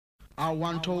our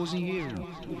 1,000 years.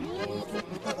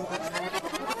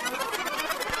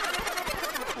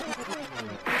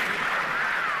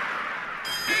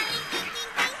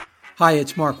 Hi,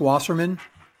 it's Mark Wasserman.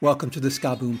 Welcome to the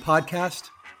Ska Boom Podcast.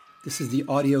 This is the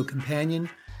audio companion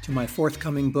to my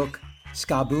forthcoming book,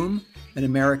 Ska Boom, An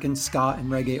American Ska and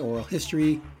Reggae Oral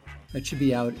History, that should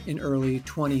be out in early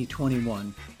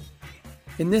 2021.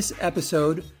 In this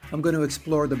episode, I'm going to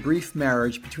explore the brief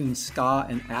marriage between ska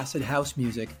and acid house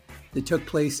music that took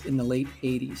place in the late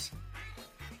 80s.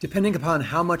 Depending upon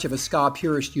how much of a ska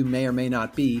purist you may or may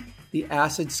not be, the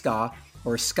acid ska,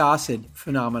 or skacid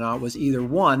phenomena was either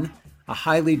one, a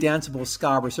highly danceable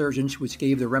ska resurgence which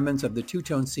gave the remnants of the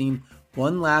two-tone scene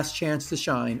one last chance to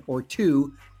shine, or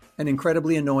two, an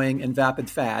incredibly annoying and vapid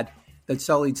fad that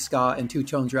sullied ska and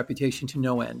two-tone's reputation to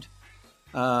no end.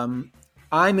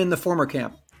 I'm in the former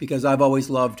camp because I've always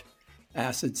loved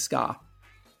acid ska.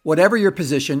 Whatever your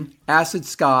position, acid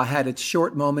ska had its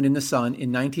short moment in the sun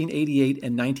in 1988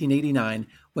 and 1989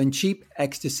 when cheap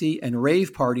ecstasy and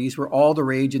rave parties were all the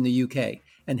rage in the UK,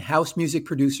 and house music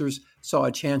producers saw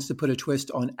a chance to put a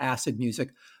twist on acid music,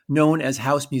 known as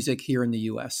house music here in the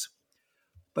US.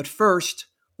 But first,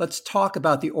 let's talk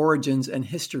about the origins and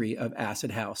history of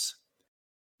acid house.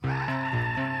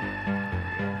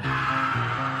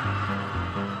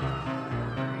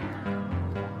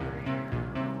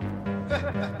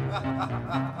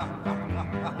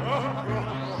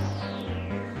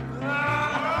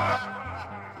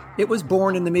 It was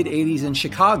born in the mid-80s in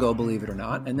Chicago, believe it or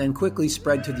not, and then quickly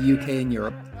spread to the UK and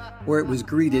Europe, where it was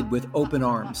greeted with open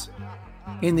arms.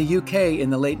 In the UK, in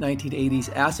the late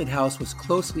 1980s, acid house was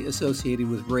closely associated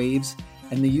with raves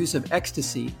and the use of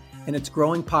ecstasy, and its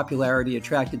growing popularity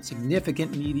attracted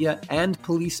significant media and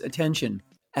police attention,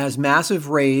 as massive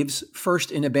raves, first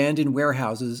in abandoned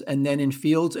warehouses and then in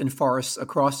fields and forests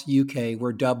across the UK,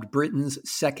 were dubbed Britain's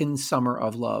second summer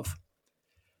of love.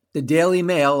 The Daily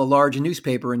Mail, a large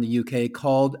newspaper in the UK,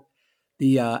 called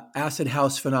the acid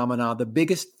house phenomena the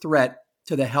biggest threat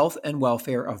to the health and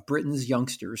welfare of Britain's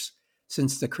youngsters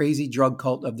since the crazy drug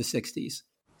cult of the 60s.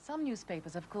 Some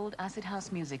newspapers have called acid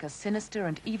house music a sinister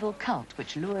and evil cult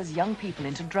which lures young people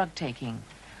into drug taking.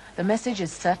 The message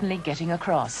is certainly getting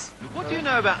across. What do you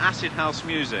know about acid house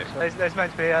music? There's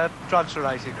meant to be a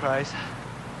drugs-related craze.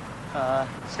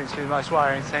 Seems to be the most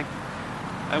worrying thing.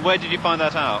 And where did you find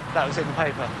that out? That was in the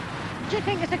paper. Do you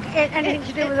think it's anything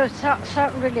to do with a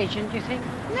certain religion, do you think?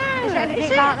 No. Is it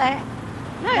anything like that?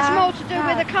 No, it's more to do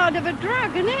with a kind of a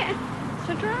drug, isn't it? It's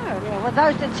a drug. Yeah, well,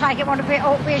 those that take it ought to be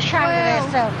ashamed of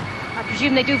themselves. I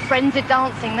presume they do frenzied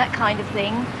dancing, that kind of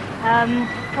thing.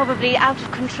 Probably out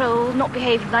of control, not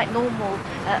behaving like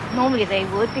normally they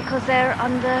would, because they're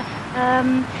under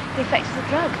the effects of the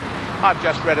drug. I've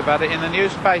just read about it in the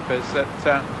newspapers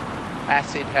that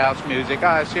acid house music,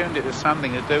 I assumed it was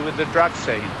something to do with the drug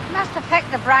scene. It must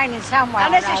affect the brain in some way.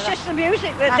 Unless it's just the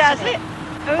music that does it.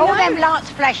 All them lights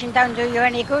flashing don't do you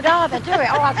any good either, do it?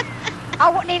 I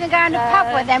wouldn't even go in the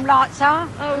pub where them lights are.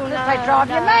 Oh, because no, they drive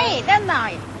you mad, don't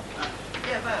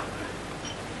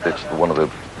they? It's one of the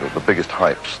biggest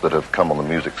hypes that have come on the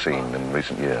music scene in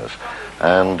recent years.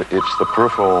 And it's the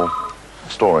peripheral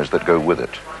stories that go with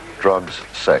it. Drugs,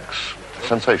 sex,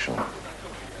 sensation.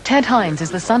 Ted Hines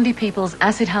is the Sunday People's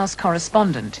acid house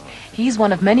correspondent. He's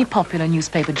one of many popular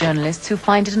newspaper journalists who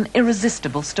find it an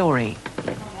irresistible story.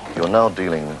 You're now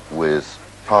dealing with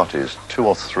parties, 2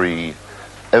 or 3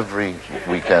 every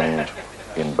weekend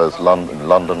in both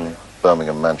London,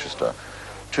 Birmingham, Manchester.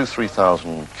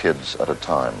 2,000-3,000 kids at a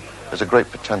time. There's a great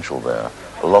potential there,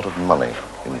 a lot of money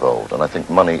involved, and I think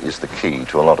money is the key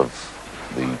to a lot of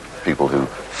the people who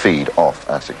feed off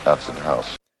acid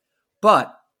house.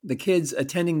 But the kids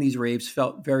attending these raves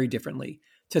felt very differently.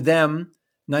 To them,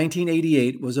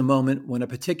 1988 was a moment when a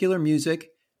particular music,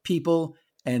 people,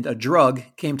 and a drug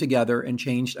came together and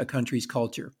changed a country's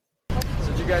culture. So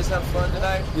did you guys have fun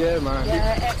tonight? Yeah, man.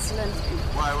 Yeah, excellent.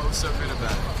 Why? What was so good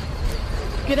about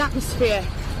it? Good atmosphere.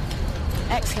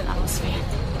 Excellent atmosphere.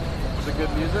 Was it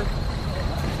good music?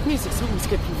 Music's always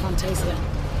good from Fantasia.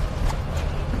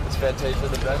 Is Fantasia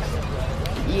the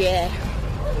best? Yeah.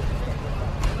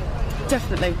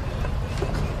 Definitely.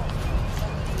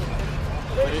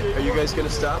 Are you guys going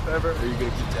to stop ever? Or are you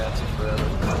going to keep dancing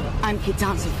forever? I'm keep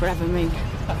dancing forever, me.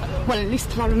 Well, at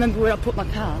least till I remember where I put my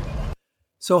car.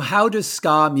 So how does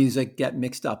ska music get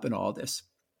mixed up in all this?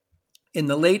 In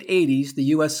the late 80s, the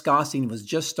U.S. ska scene was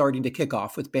just starting to kick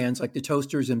off with bands like the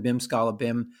Toasters and Bim Scala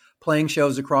Bim playing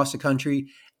shows across the country,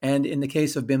 and in the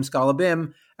case of Bim Scala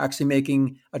Bim, actually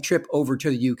making a trip over to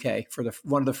the UK for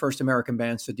one of the first American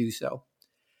bands to do so.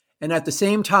 And at the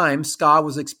same time, ska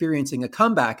was experiencing a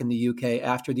comeback in the UK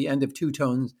after the end of Two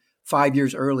Tones 5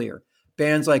 years earlier.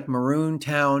 Bands like Maroon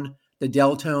Town, the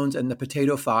Deltones, and the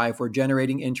Potato Five were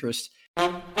generating interest.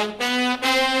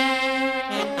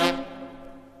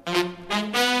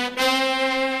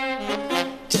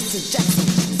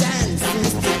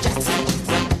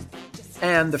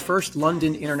 And the first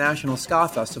London International Ska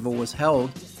Festival was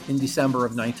held in December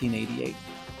of 1988.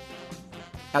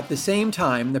 At the same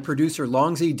time, the producer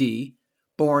Longsy D,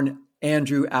 born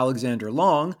Andrew Alexander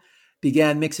Long,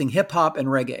 began mixing hip-hop and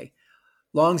reggae.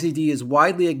 Longsy D is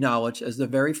widely acknowledged as the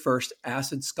very first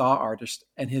acid ska artist,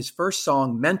 and his first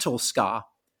song, Mental Ska,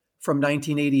 from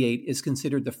 1988, is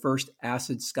considered the first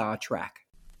acid ska track.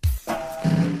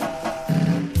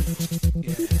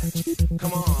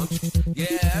 Come on,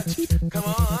 yeah, come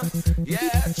on,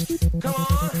 yeah, come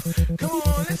on,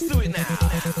 let's do it now.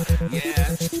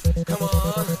 Yeah, come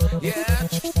on, yeah,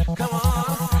 come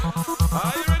on.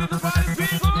 Are you ready to party,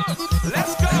 people?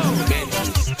 Let's go.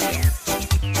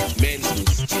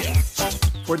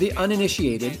 For the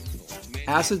uninitiated,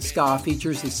 acid ska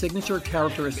features the signature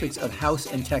characteristics of house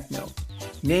and techno,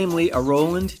 namely a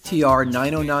Roland TR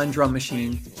 909 drum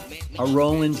machine, a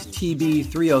Roland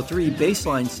TB303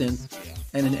 bassline synth,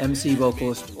 and an MC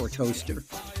vocalist or toaster.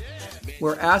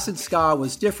 Where acid ska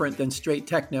was different than straight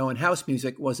techno and house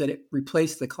music was that it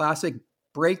replaced the classic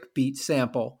breakbeat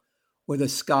sample with a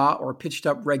ska or pitched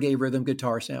up reggae rhythm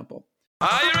guitar sample.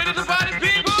 Are you ready to party,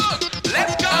 people?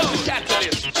 Let's go! I'm the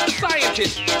catalyst, the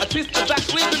scientist. I twist the back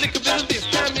with a little bit of this.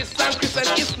 Time is San Chris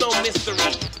and it's no mystery.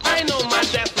 I know my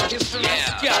dance from history.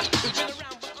 Yeah.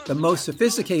 The most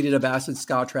sophisticated of acid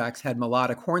ska tracks had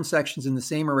melodic horn sections in the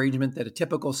same arrangement that a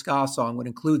typical ska song would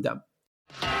include them.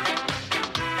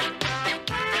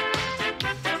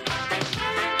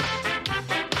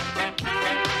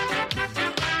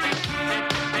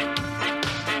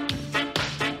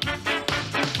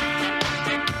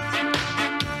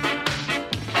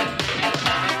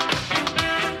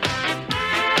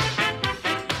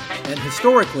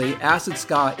 Historically, acid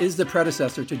ska is the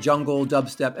predecessor to jungle,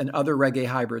 dubstep, and other reggae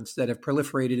hybrids that have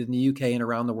proliferated in the UK and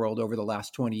around the world over the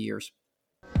last 20 years.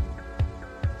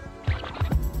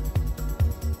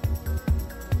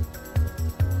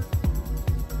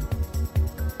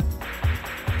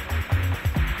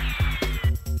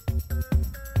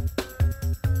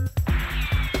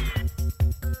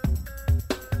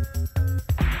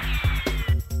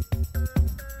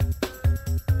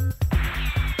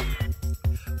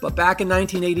 But back in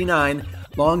 1989,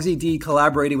 Longsy D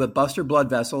collaborated with Buster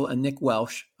Bloodvessel and Nick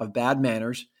Welsh of Bad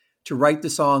Manners to write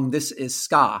the song This Is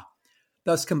Ska,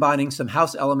 thus combining some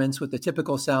house elements with the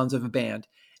typical sounds of a band.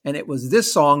 And it was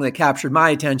this song that captured my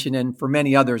attention, and for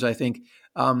many others, I think,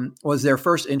 was their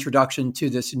first introduction to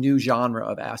this new genre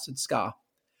of acid ska.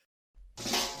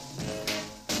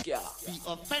 The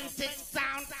authentic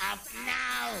sound of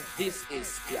now. This is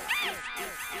ska.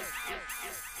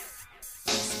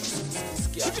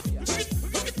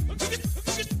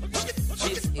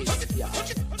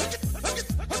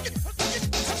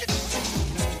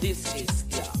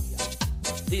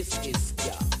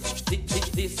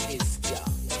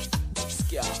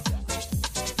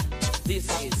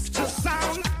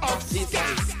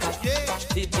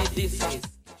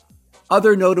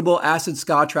 Other notable acid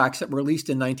ska tracks that were released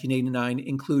in 1989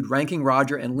 include Ranking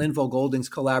Roger and Linval Golding's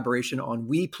collaboration on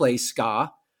We Play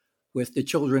Ska with the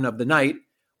Children of the Night,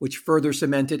 which further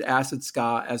cemented acid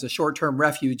ska as a short-term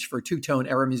refuge for two-tone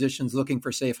era musicians looking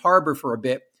for safe harbor for a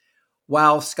bit,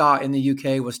 while ska in the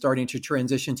UK was starting to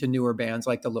transition to newer bands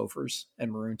like the Loafers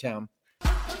and Maroon Town.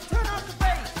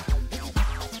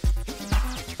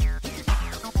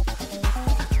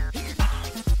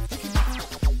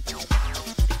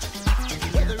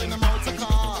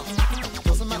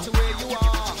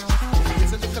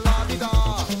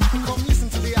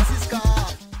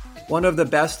 One of the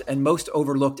best and most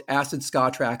overlooked acid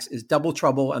ska tracks is Double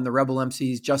Trouble and the Rebel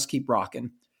MC's Just Keep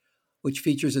Rockin', which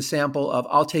features a sample of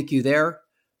I'll Take You There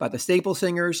by the Staple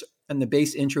Singers and the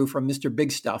bass intro from Mr.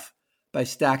 Big Stuff by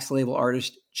Stax label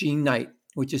artist Gene Knight,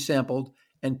 which is sampled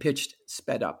and pitched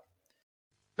sped up.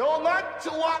 Don't like to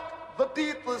what the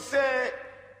people say,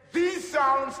 these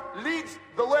sounds leads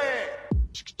the way.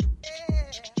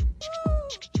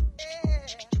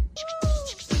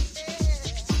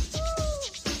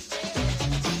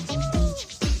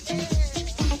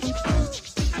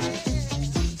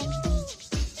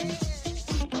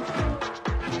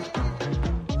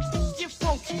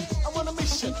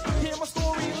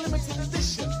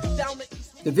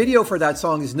 The video for that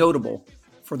song is notable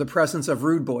for the presence of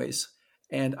Rude Boys,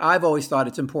 and I've always thought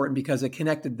it's important because it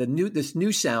connected this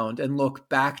new sound and look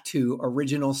back to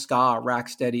original ska, rack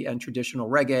steady, and traditional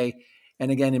reggae.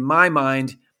 And again, in my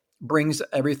mind, brings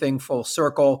everything full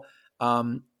circle,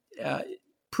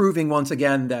 proving once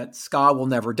again that ska will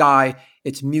never die.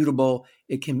 It's mutable.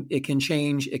 It can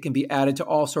change. It can be added to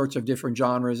all sorts of different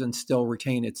genres and still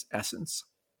retain its essence.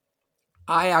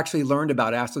 I actually learned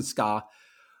about acid ska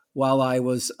while I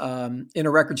was in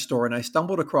a record store, and I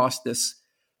stumbled across this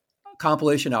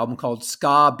compilation album called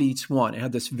Ska Beats One. It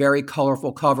had this very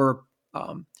colorful cover,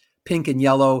 pink and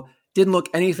yellow. Didn't look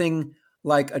anything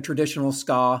like a traditional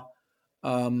ska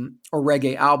or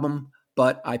reggae album,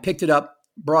 but I picked it up,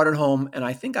 brought it home, and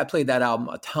I think I played that album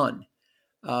a ton.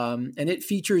 And it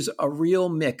features a real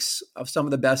mix of some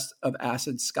of the best of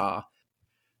acid ska.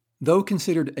 Though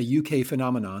considered a UK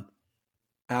phenomenon,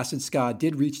 acid ska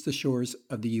did reach the shores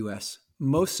of the US,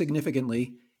 most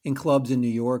significantly in clubs in New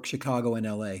York, Chicago, and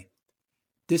LA.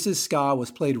 This Is Ska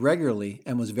was played regularly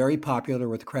and was very popular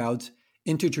with crowds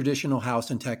into traditional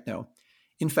house and techno.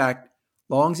 In fact,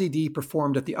 Longsy D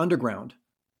performed at the Underground,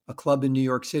 a club in New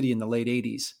York City in the late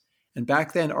 80s. And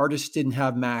back then, artists didn't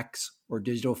have Macs or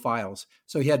digital files,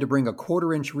 so he had to bring a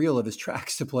 1/4-inch reel of his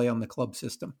tracks to play on the club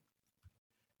system.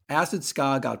 Acid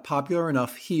ska got popular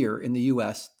enough here in the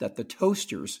US that the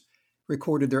Toasters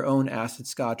recorded their own acid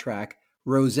ska track,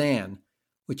 Roseanne,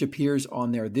 which appears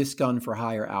on their This Gun for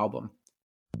Hire album.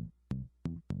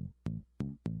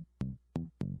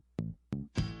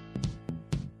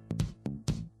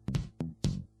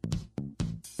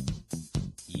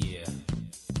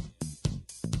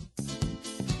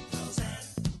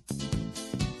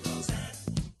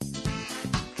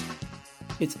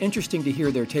 It's interesting to hear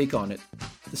their take on it.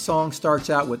 The song starts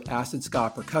out with acid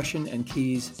ska percussion and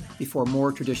keys before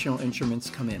more traditional instruments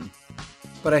come in.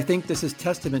 But I think this is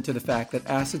testament to the fact that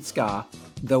acid ska,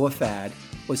 though a fad,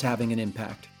 was having an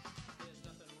impact.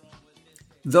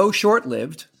 Though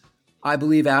short-lived, I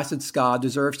believe acid ska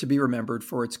deserves to be remembered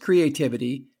for its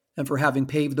creativity and for having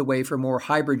paved the way for more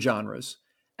hybrid genres,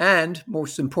 and,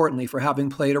 most importantly, for having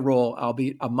played a role,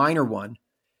 albeit a minor one,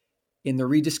 in the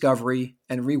rediscovery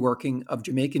and reworking of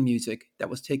Jamaican music that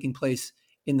was taking place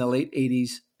in the late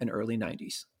 80s and early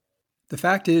 90s. The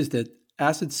fact is that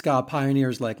acid ska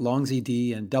pioneers like Longsy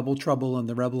D and Double Trouble and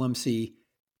the Rebel MC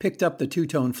picked up the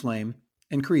two-tone flame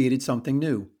and created something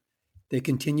new. They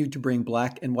continued to bring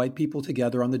black and white people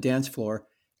together on the dance floor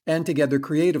and together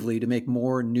creatively to make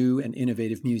more new and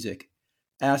innovative music.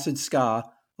 Acid ska,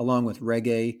 along with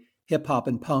reggae, hip-hop,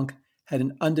 and punk, had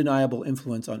an undeniable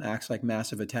influence on acts like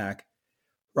Massive Attack.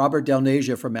 Robert Del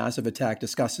Nasia from Massive Attack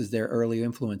discusses their early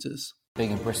influences.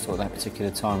 Being in Bristol at that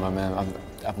particular time, I mean,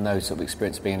 I've no sort of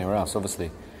experience being anywhere else,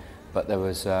 obviously, but there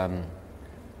was,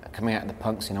 coming out of the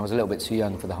punk scene, I was a little bit too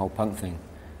young for the whole punk thing,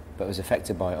 but was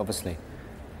affected by it, obviously.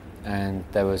 And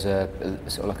there was a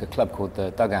sort of like a club called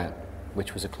the Dugout,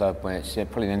 which was a club where it's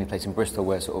probably the only place in Bristol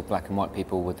where sort of black and white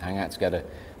people would hang out together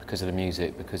because of the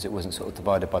music, because it wasn't sort of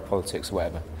divided by politics or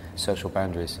whatever, social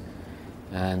boundaries.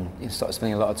 And you started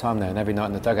spending a lot of time there, and every night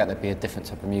in the Dugout there'd be a different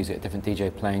type of music, a different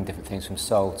DJ playing different things from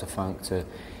soul to funk to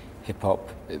hip-hop,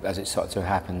 as it started to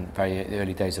happen, very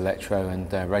early days electro and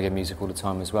reggae music all the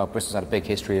time as well. Bristol's had a big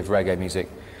history of reggae music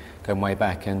going way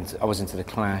back, and I was into The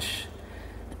Clash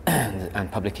and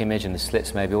Public Image and The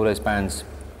Slits, maybe. All those bands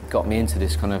got me into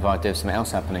this kind of idea of something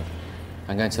else happening.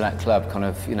 And going to that club kind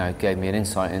of, gave me an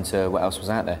insight into what else was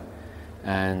out there.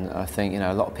 And I think,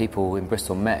 a lot of people in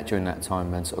Bristol met during that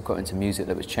time and sort of got into music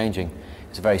that was changing.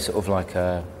 It's a very sort of like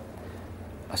a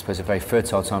very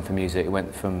fertile time for music. It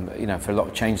went from, for a lot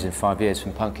of changes in 5 years,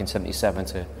 from punk in 77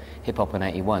 to hip-hop in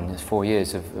 81. It's 4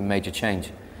 years of a major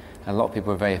change. And a lot of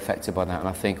people were very affected by that. And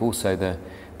I think also the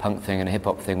punk thing and the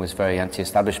hip-hop thing was very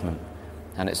anti-establishment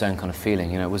and its own kind of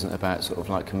feeling. It wasn't about sort of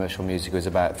like commercial music. It was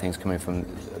about things coming from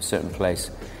a certain place,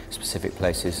 specific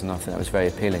places. And I think that was very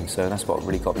appealing. So that's what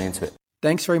really got me into it.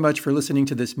 Thanks very much for listening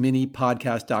to this mini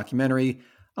podcast documentary.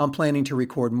 I'm planning to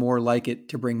record more like it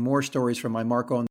to bring more stories from my Marco